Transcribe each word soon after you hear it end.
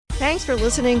Thanks for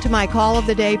listening to my Call of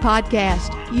the Day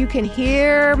podcast. You can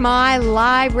hear my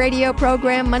live radio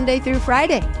program Monday through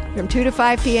Friday from 2 to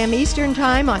 5 p.m. Eastern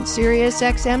Time on Sirius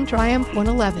XM Triumph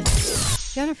 111.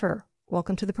 Jennifer,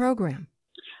 welcome to the program.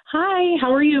 Hi,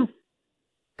 how are you?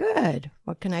 Good.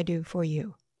 What can I do for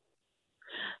you?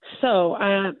 So,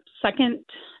 second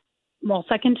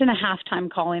and a half time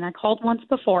calling. I called once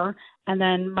before, and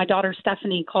then my daughter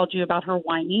Stephanie called you about her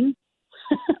whining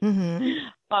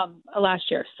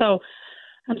last year. So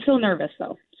I'm still nervous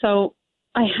though. So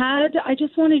I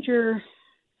just wanted your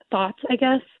thoughts, I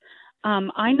guess.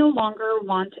 I no longer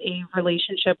want a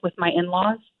relationship with my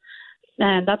in-laws,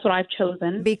 and that's what I've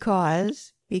chosen.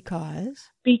 Because they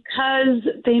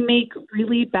make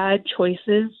really bad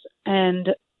choices, and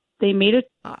they made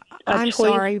I'm choice.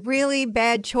 sorry, really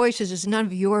bad choices is none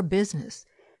of your business.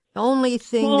 The only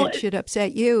thing that should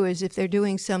upset you is if they're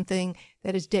doing something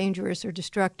that is dangerous or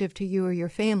destructive to you or your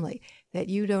family, that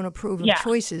you don't approve of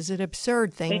choices. It's an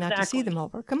absurd thing not to see them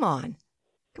over. Come on.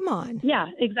 Yeah,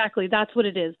 exactly. That's what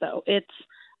it is, though. It's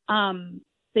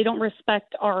they don't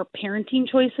respect our parenting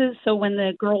choices. So when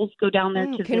the girls go down there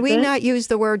to visit... Can we not use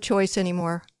the word choice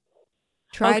anymore?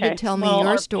 Try to tell me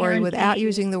your story without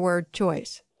using the word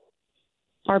choice.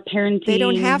 Our parenting They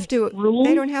don't have to. rules,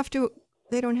 They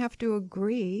don't have to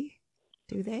agree,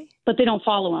 do they? But they don't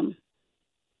follow them.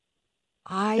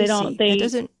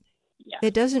 See.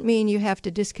 It doesn't mean you have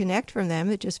to disconnect from them.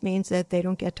 It just means that they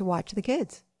don't get to watch the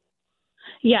kids.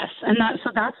 Yes, and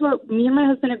that's what me and my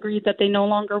husband agreed, that they no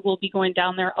longer will be going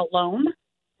down there alone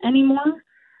anymore.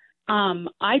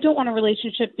 I don't want a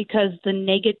relationship because the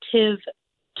negative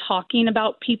talking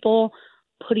about people,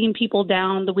 putting people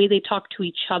down, the way they talk to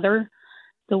each other,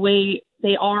 the way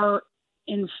they are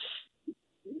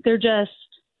they're just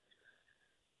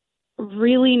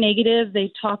really negative.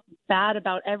 They talk bad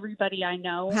about everybody I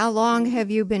know. How long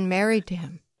have you been married to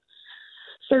him?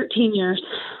 13 years.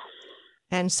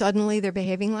 And suddenly they're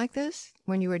behaving like this?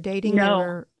 When you were dating, no, they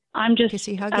were I'm just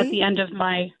kissy-huggy? at the end of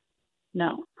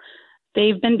no.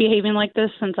 They've been behaving like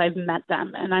this since I've met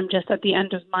them, and I'm just at the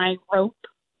end of my rope,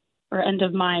 or end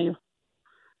of my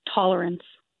tolerance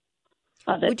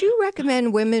of it. Would you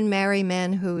recommend women marry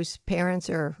men whose parents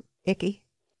are icky?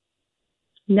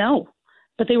 No,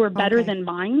 but they were better than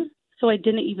mine, so I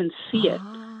didn't even see it.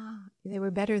 They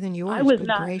were better than yours. I was Good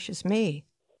not. Gracious me.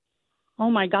 Oh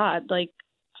my God.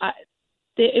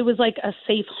 It was like a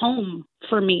safe home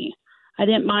for me. I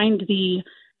didn't mind the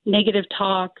negative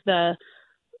talk, the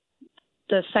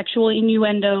sexual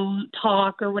innuendo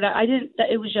talk or whatever.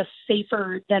 It was just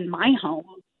safer than my home.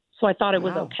 So I thought it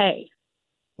was okay.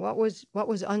 What was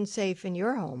unsafe in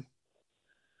your home?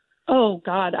 Oh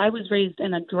God, I was raised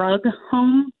in a drug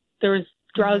home. There was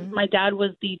drugs. My dad was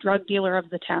the drug dealer of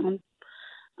the town.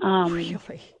 Really?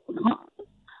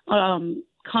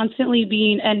 Constantly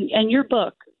being, and your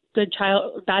book,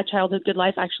 Bad Childhood, Good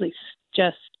Life, actually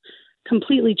just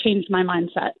completely changed my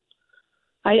mindset.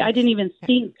 I didn't even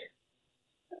think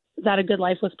that a good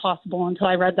life was possible until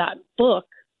I read that book.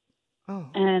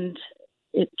 And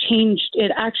it changed.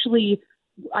 It actually,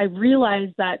 I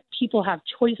realized that people have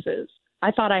choices. I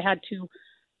thought I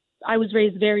was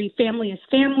raised very family is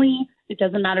family. It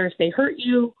doesn't matter if they hurt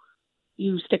you.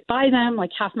 You stick by them.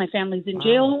 Like half my family's in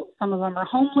jail. Some of them are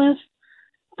homeless.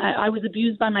 I was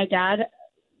abused by my dad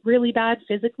really bad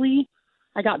physically.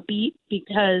 I got beat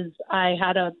because I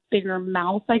had a bigger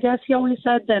mouth, I guess he always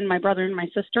said, than my brother and my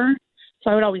sister. So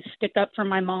I would always stick up for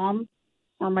my mom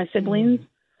or my siblings.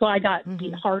 So I got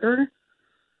beat harder.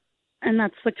 And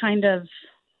that's the kind of...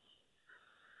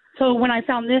 So when I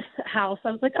found this house,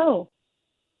 I was like, oh,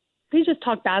 they just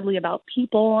talk badly about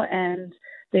people. And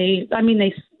it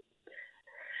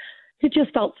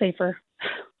just felt safer.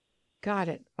 Got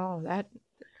it. Oh, that...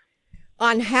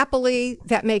 Unhappily,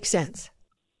 that makes sense.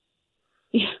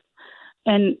 Yeah.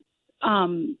 And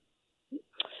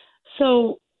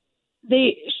so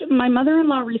my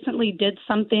mother-in-law recently did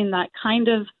something that kind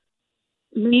of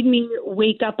made me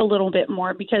wake up a little bit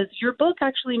more, because your book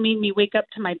actually made me wake up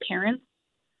to my parents'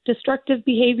 destructive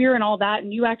behavior and all that.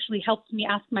 And you actually helped me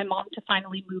ask my mom to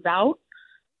finally move out.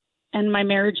 And my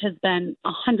marriage has been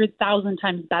 100,000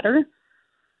 times better.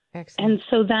 Excellent. And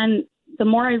so then the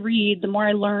more I read, the more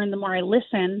I learn, the more I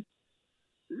listen,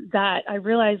 that I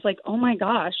realize, like, oh my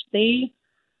gosh, they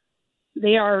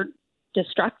are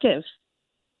destructive.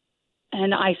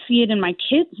 And I see it in my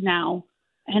kids now.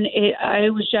 And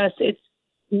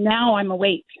now I'm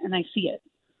awake and I see it.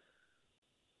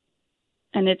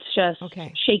 And it's just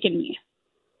shaken me.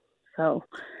 So.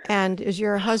 And is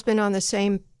your husband on the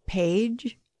same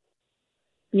page?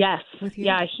 Yes. With you?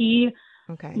 Yeah. He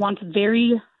wants a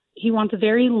very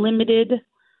limited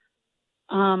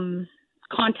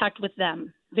contact with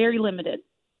them, very limited.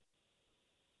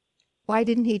 Why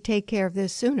didn't he take care of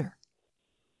this sooner?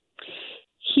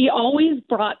 He always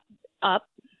brought up,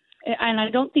 and I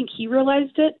don't think he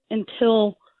realized it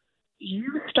until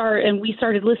we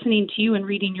started listening to you and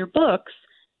reading your books.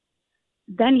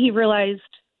 Then he realized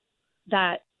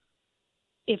that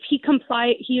if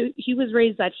he was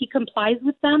raised that he complies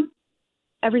with them,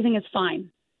 everything is fine.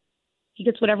 He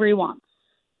gets whatever he wants,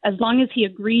 as long as he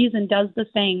agrees and does the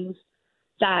things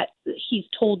that he's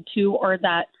told to or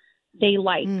that they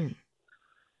like.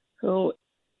 So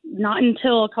not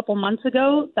until a couple months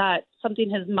ago that something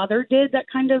his mother did that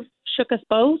kind of shook us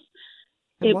both.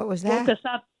 And what was that? Woke us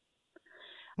up.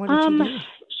 What did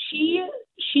she do?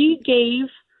 She gave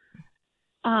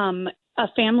a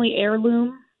family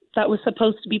heirloom that was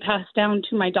supposed to be passed down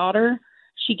to my daughter.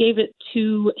 She gave it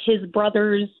to his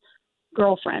brother's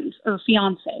girlfriend or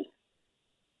fiance.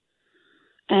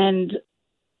 And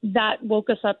that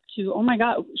woke us up to, oh my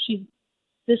God,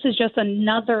 this is just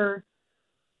another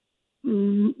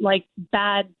like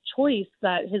bad choice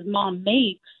that his mom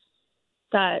makes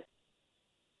that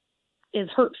is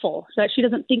hurtful, so that she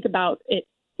doesn't think about it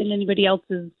in anybody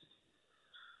else's,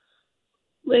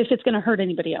 if it's going to hurt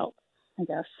anybody else, I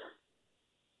guess.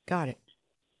 Got it.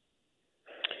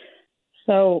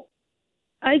 So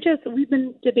we've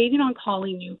been debating on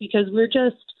calling you because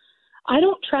I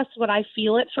don't trust what I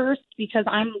feel at first, because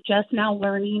I'm just now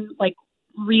learning like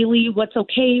really what's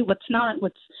okay, what's not,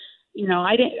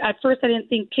 at first I didn't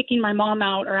think kicking my mom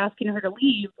out or asking her to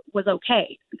leave was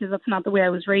okay, because that's not the way I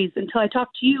was raised, until I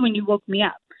talked to you and you woke me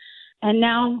up. And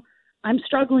now I'm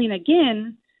struggling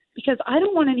again because I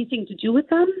don't want anything to do with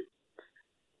them.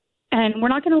 And we're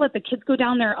not going to let the kids go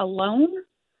down there alone.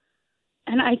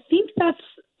 And I think that's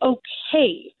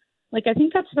okay. Like, I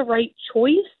think that's the right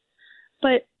choice.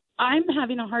 But I'm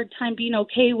having a hard time being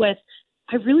okay with,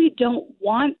 I really don't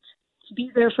want to be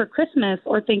there for Christmas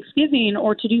or Thanksgiving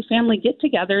or to do family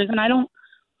get-togethers. And I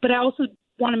also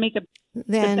want to make the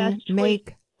best choice.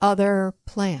 Make other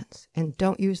plans. And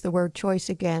don't use the word choice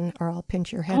again, or I'll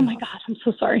pinch your head Oh my off. God, I'm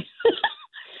so sorry.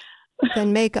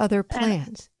 Then make other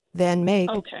plans. Then make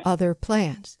other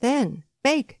plans. Then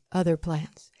make other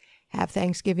plans. Have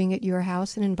Thanksgiving at your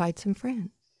house and invite some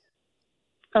friends.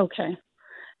 Okay.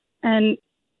 I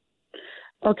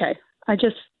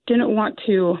just didn't want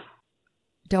to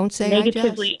don't say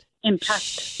negatively impact.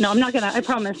 Shh. No, I'm not going to, I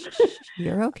promise.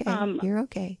 You're okay. You're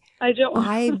okay. I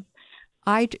don't.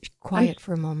 Quiet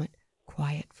for a moment.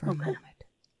 Quiet for a moment.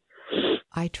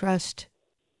 I trust.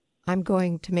 I'm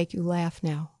going to make you laugh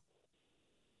now.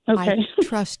 Okay.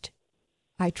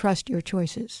 I trust your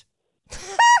choices.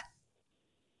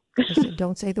 I said,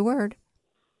 don't say the word.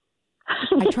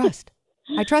 I trust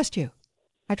you.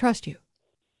 I trust you.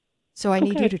 So I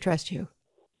need you to trust you.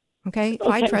 Okay? If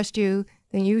I trust you,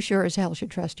 then you sure as hell should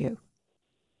trust you.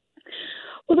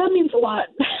 Well, that means a lot.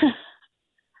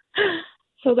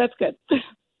 So that's good.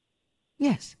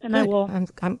 Yes. And good. I will.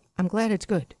 I'm glad it's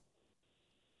good.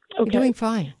 Okay. You're doing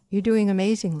fine. You're doing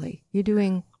amazingly. You're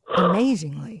doing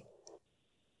amazingly.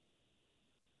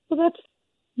 Well, that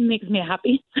makes me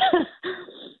happy.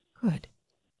 Good.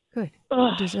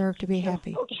 You deserve to be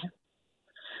happy. Okay.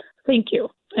 Thank you.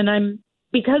 And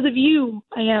because of you,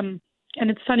 I am.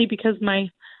 And it's funny because my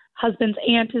husband's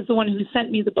aunt is the one who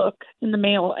sent me the book in the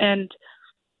mail. And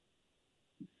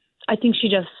I think she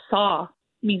just saw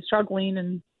me struggling.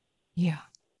 And yeah.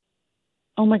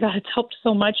 Oh my God, it's helped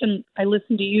so much. And I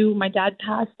listened to you. My dad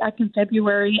passed back in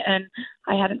February, and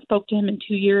I hadn't spoke to him in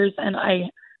 2 years. And I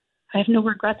have no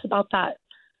regrets about that.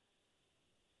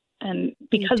 And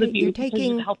because of you,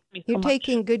 you've helped me so much. You're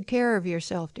taking good care of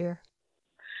yourself, dear.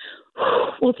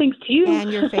 Well, thanks to you.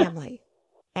 And your family.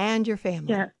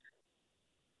 Yeah.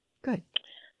 Good.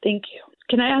 Thank you.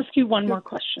 Can I ask you one more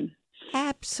question?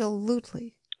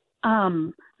 Absolutely.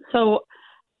 So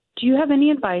do you have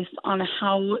any advice on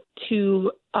how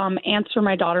to answer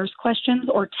my daughter's questions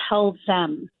or tell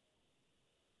them?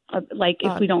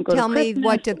 If we don't go to Christmas? Tell me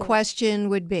what the question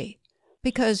would be.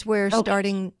 Because we're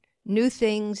starting new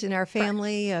things in our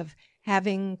family of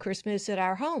having Christmas at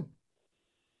our home.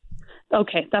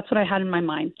 Okay, that's what I had in my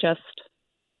mind. That's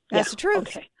the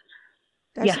truth. Okay.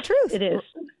 That's the truth. It is.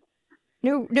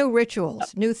 New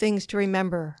rituals, new things to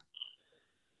remember.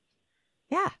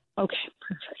 Yeah. Okay,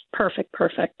 perfect.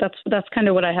 That's kind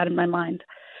of what I had in my mind.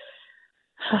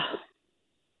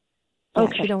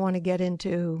 Okay. You don't want to get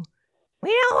into, we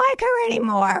don't like her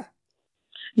anymore.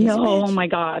 No, oh my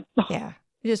God. Yeah,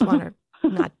 you just want to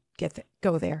not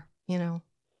go there,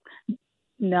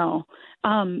 No.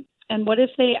 And what if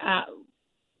they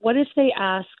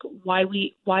ask why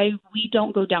we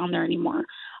don't go down there anymore?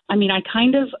 I mean, I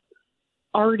kind of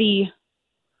already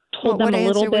told them a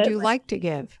little bit. What answer would you like to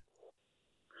give?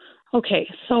 Okay,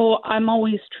 so I'm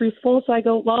always truthful. So I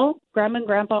go, well, Grandma and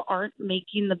Grandpa aren't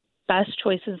making the best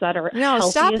choices that are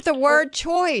healthiest. Stop the word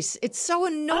choice. It's so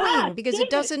annoying because it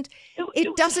doesn't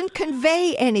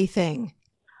convey anything.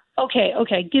 Okay.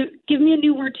 Give me a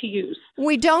new word to use.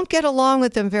 We don't get along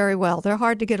with them very well. They're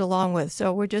hard to get along with,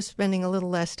 so we're just spending a little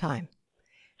less time.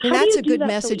 And that's a good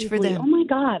message for them. Oh my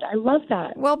God, I love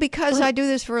that. Well, because I do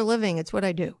this for a living, it's what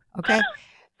I do. Okay.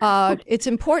 It's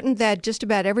important that just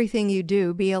about everything you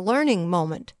do be a learning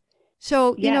moment.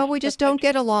 So, we just don't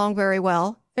get along very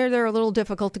well. They're a little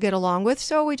difficult to get along with.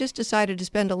 So we just decided to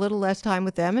spend a little less time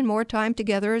with them and more time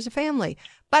together as a family.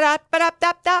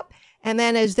 And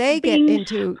then as they get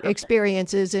into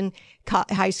experiences in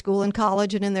high school and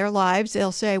college and in their lives,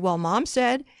 they'll say, well, Mom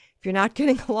said, if you're not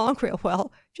getting along real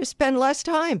well, just spend less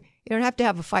time. You don't have to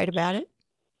have a fight about it.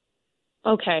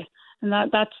 Okay. And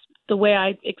that's the way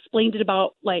I explained it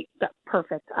about that.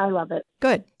 Perfect. I love it.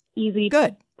 Good. Easy.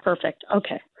 Good. Perfect.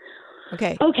 Okay.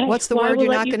 What's the word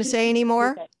you're not going to say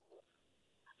anymore?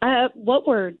 What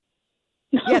word?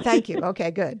 Yeah, thank you.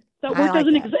 Okay, good. That word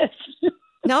doesn't exist.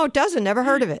 No, it doesn't. Never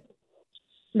heard of it.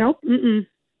 Nope.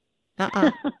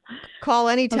 Call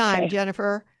anytime,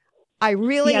 Jennifer. I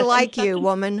really like you,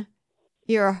 woman.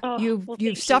 You've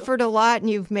suffered a lot and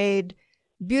you've made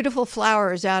beautiful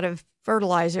flowers out of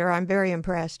fertilizer. I'm very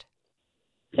impressed.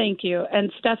 Thank you.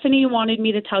 And Stephanie wanted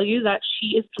me to tell you that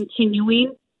she is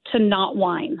continuing to not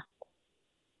whine.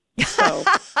 So.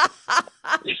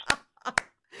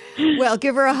 Well,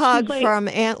 give her a hug from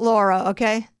Aunt Laura,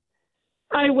 okay?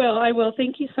 I will.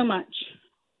 Thank you so much.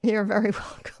 You're very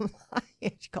welcome.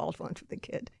 She called one for the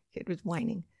kid. Kid was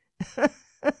whining.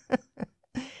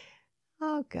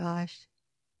 Oh, gosh.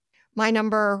 My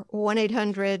number,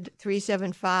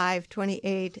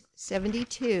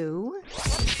 1-800-375-2872.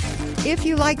 If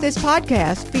you like this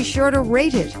podcast, be sure to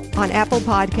rate it on Apple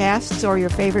Podcasts or your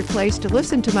favorite place to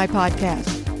listen to my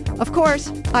podcast. Of course,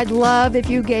 I'd love if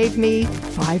you gave me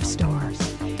 5 stars.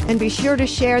 And be sure to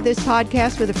share this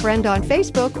podcast with a friend on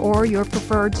Facebook or your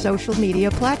preferred social media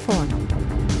platform.